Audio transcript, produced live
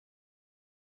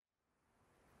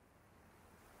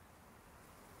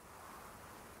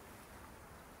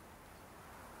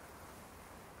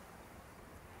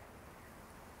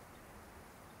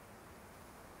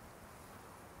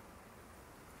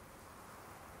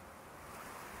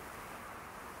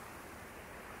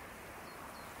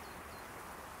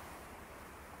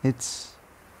It's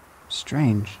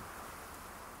strange.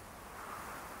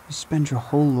 You spend your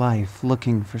whole life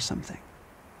looking for something.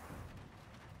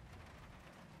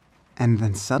 And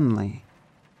then suddenly,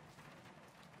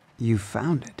 you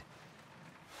found it.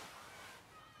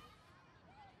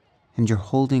 And you're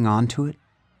holding on to it.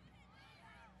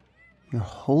 You're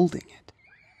holding it.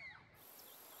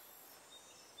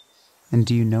 And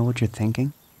do you know what you're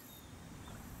thinking?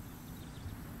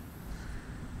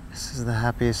 This is the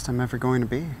happiest I'm ever going to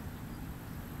be.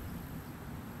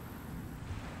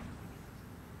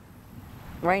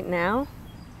 Right now?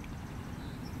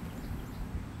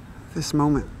 This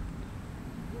moment.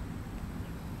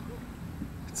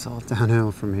 It's all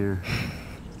downhill from here.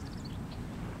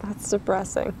 That's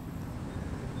depressing.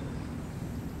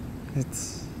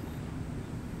 It's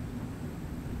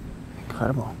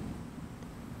incredible.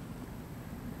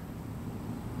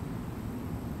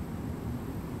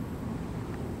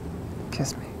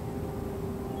 Kiss me.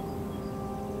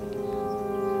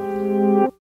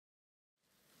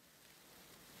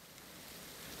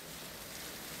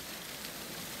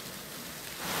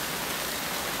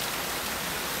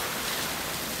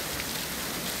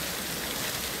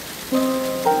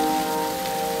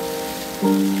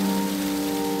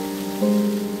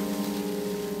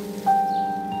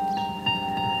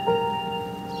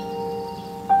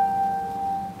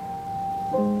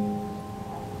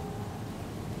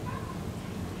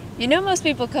 You know most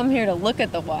people come here to look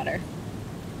at the water.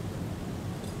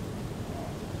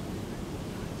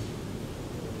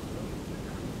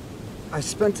 I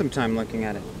spent some time looking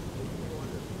at it.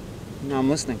 Now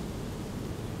I'm listening.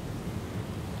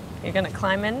 You're gonna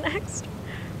climb in next?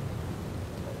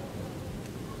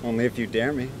 Only if you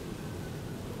dare me.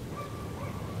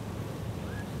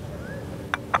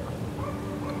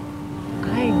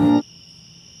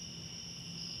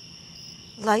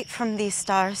 Light from these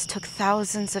stars took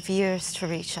thousands of years to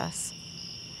reach us.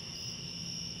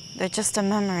 They're just a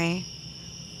memory.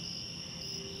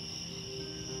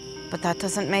 But that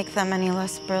doesn't make them any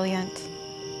less brilliant.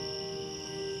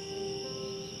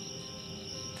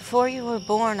 Before you were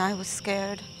born, I was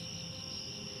scared.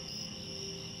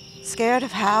 Scared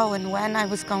of how and when I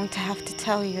was going to have to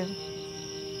tell you.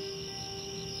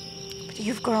 But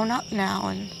you've grown up now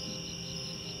and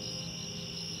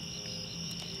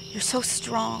you're so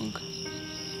strong,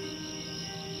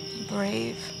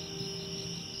 brave.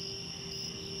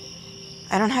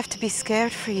 I don't have to be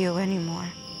scared for you anymore.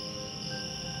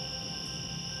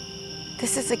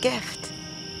 This is a gift.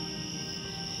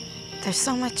 There's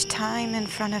so much time in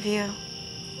front of you.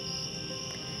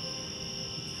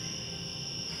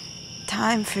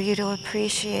 Time for you to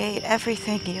appreciate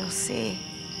everything you'll see.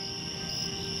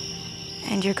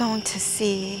 And you're going to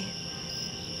see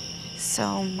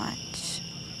so much.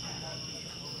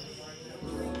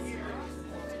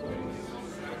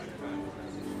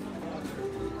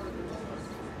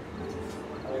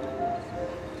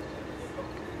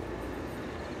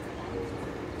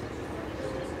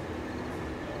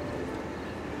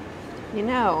 You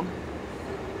know,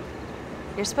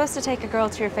 you're supposed to take a girl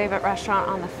to your favorite restaurant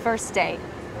on the first date,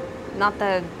 not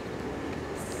the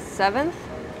 7th?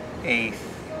 8th.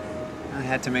 I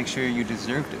had to make sure you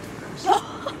deserved it first.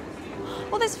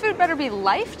 Well, this food better be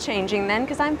life-changing then,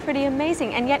 because I'm pretty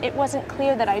amazing. And yet it wasn't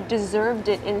clear that I deserved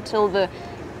it until the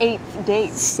 8th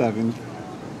date. 7th.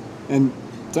 And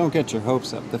don't get your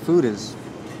hopes up. The food is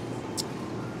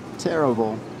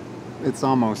terrible. It's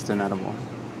almost inedible.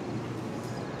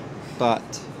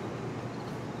 But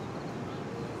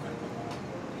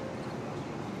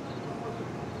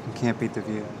you can't beat the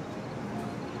view.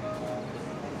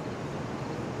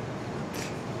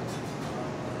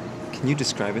 Can you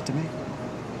describe it to me?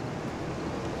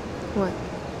 What?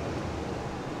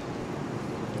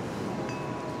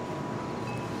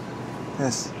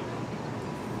 Yes.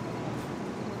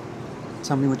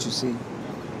 Tell me what you see.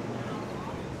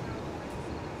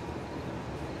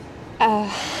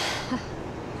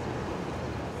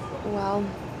 Well,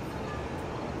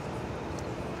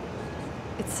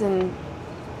 it's an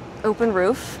open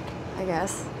roof, I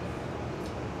guess.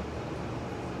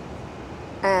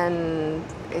 And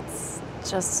it's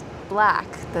just black,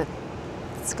 the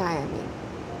sky, I mean.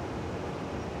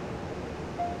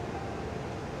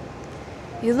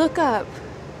 You look up,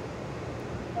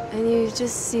 and you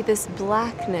just see this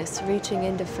blackness reaching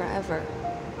into forever.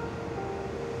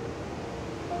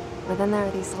 But then there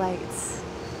are these lights.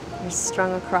 They're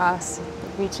strung across,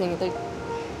 reaching, they're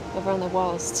over on the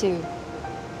walls too.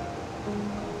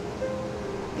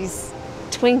 These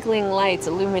twinkling lights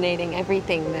illuminating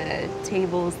everything, the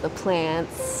tables, the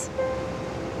plants,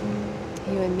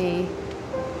 you and me.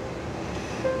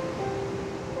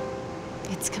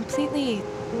 It's completely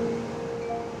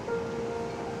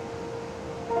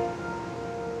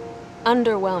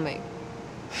underwhelming.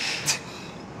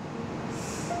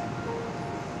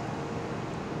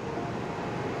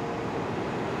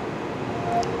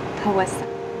 How was that?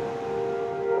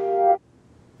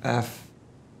 F.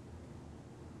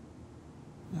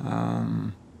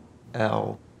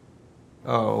 L.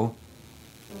 O.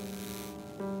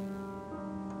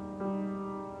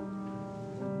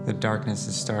 The darkness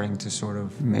is starting to sort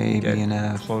of maybe get an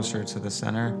F closer to the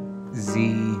center. Z.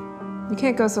 You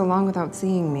can't go so long without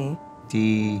seeing me.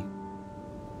 D.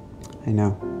 I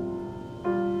know.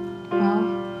 Well,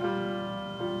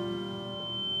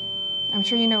 I'm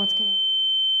sure you know what's getting...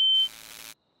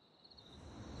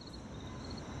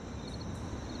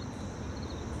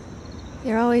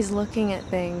 You're always looking at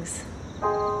things.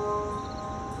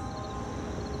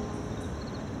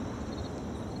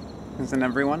 Isn't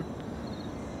everyone?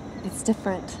 It's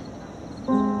different.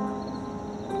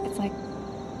 It's like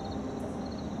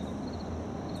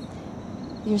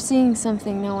you're seeing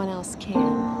something no one else can.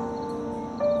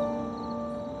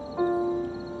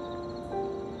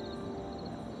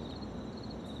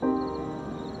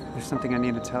 There's something I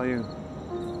need to tell you.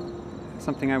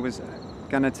 Something I was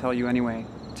gonna tell you anyway,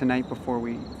 tonight before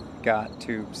we got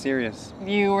too serious.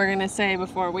 You were gonna say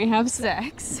before we have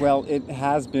sex. Well, it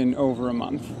has been over a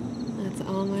month. That's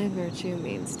all my virtue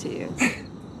means to you.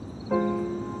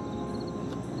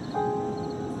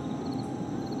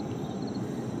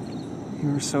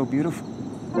 You were so beautiful.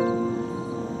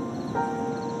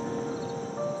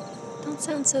 Don't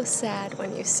sound so sad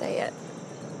when you say it.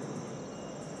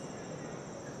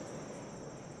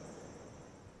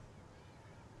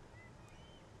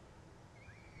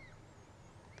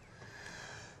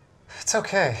 It's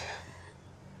okay.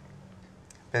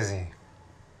 Busy.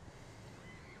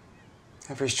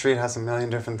 Every street has a million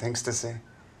different things to see.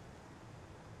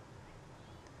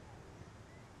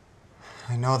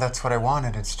 I know that's what I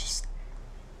wanted, it's just...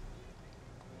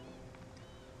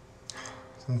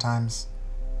 sometimes...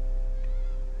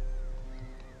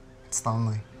 it's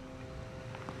lonely.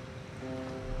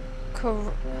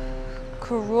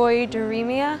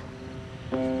 Choroideremia?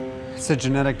 It's a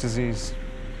genetic disease.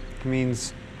 It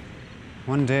means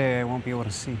one day I won't be able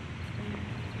to see.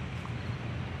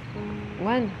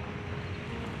 When?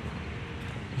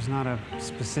 There's not a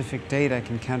specific date I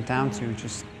can count down to,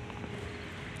 just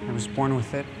I was born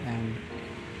with it, and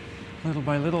little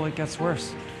by little it gets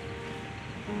worse.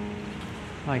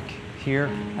 Like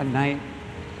here at night,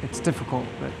 it's difficult,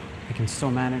 but I can still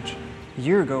manage. A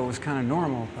year ago it was kind of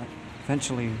normal, but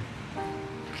eventually...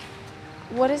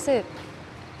 What does it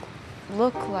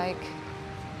look like?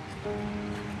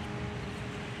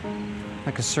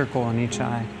 Like a circle on each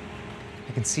eye.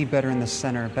 I can see better in the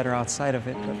center, better outside of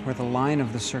it, but where the line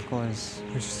of the circle is,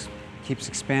 it just keeps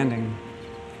expanding.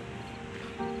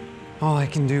 All I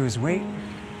can do is wait.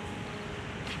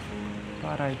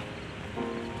 But I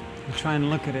try and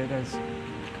look at it as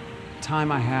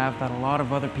time I have that a lot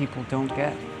of other people don't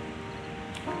get.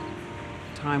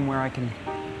 Time where I can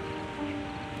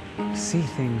see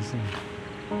things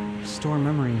and store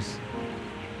memories,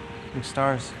 like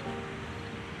stars.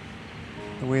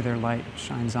 The way their light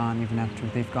shines on even after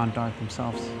they've gone dark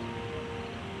themselves.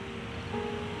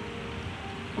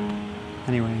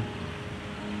 Anyway,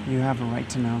 you have a right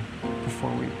to know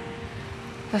before we...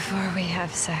 Before we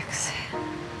have sex.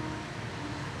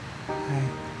 I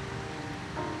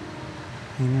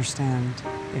understand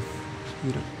if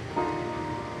you don't...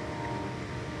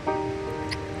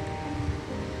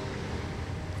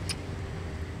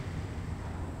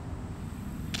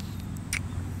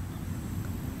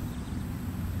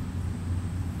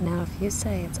 Now, if you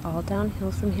say it's all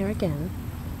downhill from here again,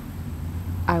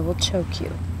 I will choke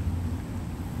you.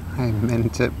 I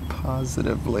meant it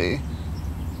positively.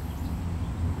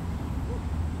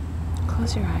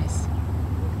 Close your eyes.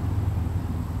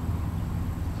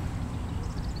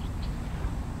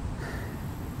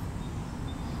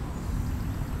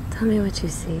 Tell me what you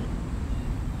see.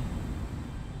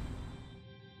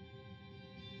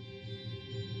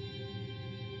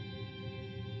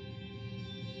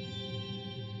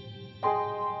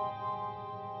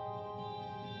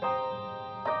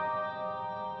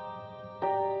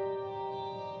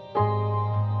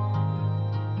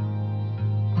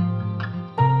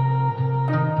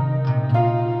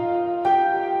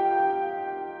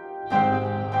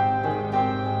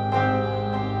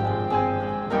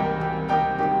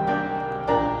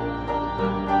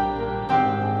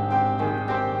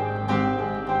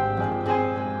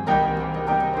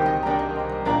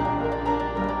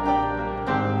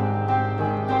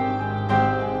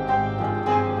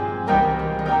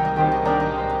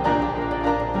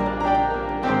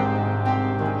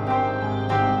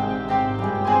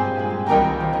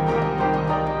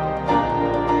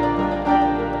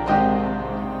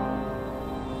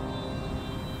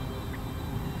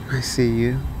 I see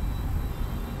you.